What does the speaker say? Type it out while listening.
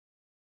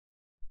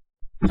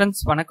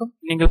Friends வணக்கம்.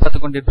 நீங்கள் பார்த்து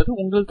கொண்டிருப்பது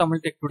உங்கள்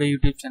Tamil tech today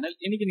YouTube channel.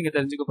 இன்னைக்கு நீங்க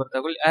தெரிஞ்சுக்க போற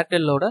தகவல்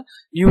ஏர்டெல்லோட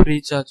நியூ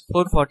ரீசார்ஜ்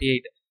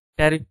 448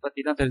 டேரிஃப்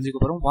பத்தி தான்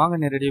தெரிஞ்சுக்க போறோம். வாங்க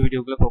நேரடியாக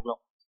வீடியோக்குள்ள போகலாம்.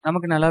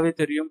 நமக்கு நல்லாவே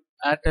தெரியும்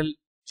ஏர்டெல்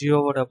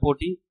ஜியோவோட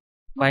போட்டி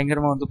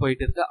பயங்கரமா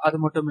போயிட்டு இருக்கு. அது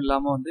மட்டும்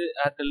இல்லாம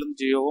ஏர்டெல்லும்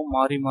ஜியோவும்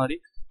மாறி மாறி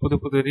புது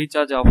புது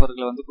ரீசார்ஜ்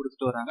ஆஃபர்களை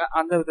கொடுத்துட்டு வராங்க.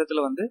 அந்த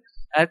விதத்துல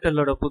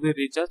ஏர்டெல்லோட புது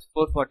ரீசார்ஜ்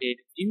 448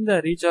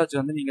 இந்த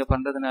ரீசார்ஜ் நீங்க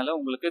பண்றதுனால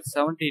உங்களுக்கு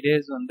 70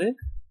 டேஸ்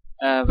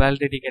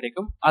வேலிடிட்டி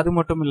கிடைக்கும். அது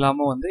மட்டும்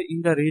இல்லாம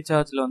இந்த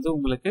ரீசார்ஜ்ல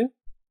உங்களுக்கு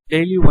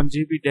daily 1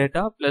 GB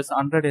data plus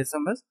 100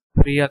 SMS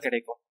ஃப்ரீயா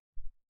கிடைக்கும்.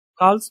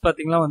 கால்ஸ்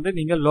பாத்தீங்கன்னா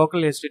நீங்க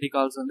லோக்கல் எஸ்டிடி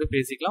கால்ஸ்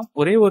பேசிக்கலாம்.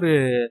 ஒரே ஒரு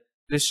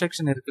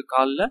ரெஸ்ட்ரிக்ஷன் இருக்கு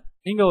கால்ல.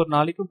 நீங்க ஒரு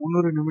நாளைக்கு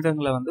 300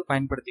 நிமிடங்களை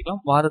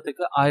பயன்படுத்திக்கலாம்.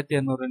 வாரத்துக்கு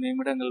 1200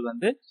 நிமிடங்கள்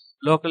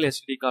லோக்கல்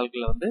எஸ்டிடி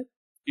கால்களை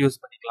யூஸ்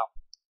பண்ணிக்கலாம்.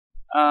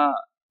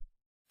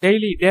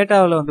 டெய்லி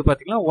டேட்டாவில்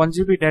பாத்தீங்கன்னா 1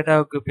 GB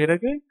டேட்டாவுக்கு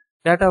பிறகு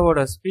டேட்டாவோட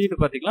ஸ்பீடு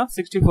பாத்தீங்கன்னா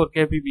 64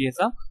 kbps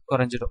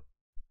குறைஞ்சிடும்.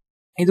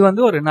 இது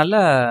ஒரு நல்ல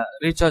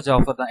ரீசார்ஜ்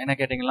ஆஃபர் தான் என்ன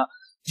கேட்டீங்களா.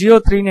 ஜியோ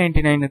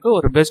 399க்கு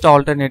ஒரு பெஸ்ட்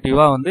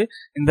ஆல்டர்னேட்டிவா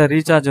இந்த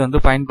ரீசார்ஜ்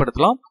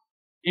பயன்படுத்தலாம்.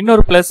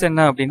 இன்னொரு பிளஸ்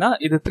என்ன அப்படின்னா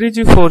இது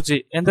 3G 4G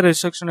எந்த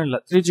ரெஸ்ட்ரிக்ஷனும் இல்லை.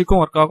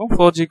 3Gக்கும் ஒர்க் ஆகும்,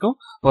 4Gக்கும்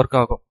ஒர்க்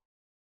ஆகும்.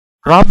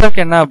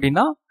 டிராபேக் என்ன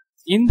அப்படின்னா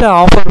இந்த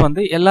ஆஃபர்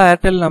எல்லா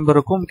ஏர்டெல்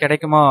நம்பருக்கும்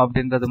கிடைக்குமா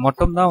அப்படின்றது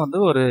மட்டும் தான்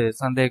ஒரு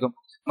சந்தேகம்.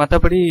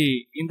 மற்றபடி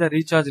இந்த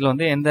ரீசார்ஜ்ல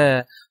எந்த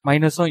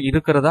மைனஸும்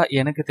இருக்கிறதா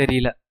எனக்கு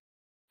தெரியல.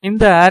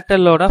 இந்த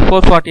ஏர்டெல்லோட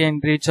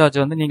 449 ரீசார்ஜ்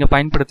நீங்க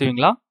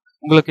பயன்படுத்துவீங்களா?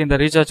 உங்களுக்கு இந்த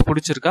ரீசார்ஜ்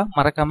பிடிச்சிருக்கா?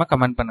 மறக்காம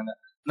கமெண்ட் பண்ணுங்க.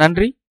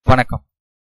 நன்றி, வணக்கம்.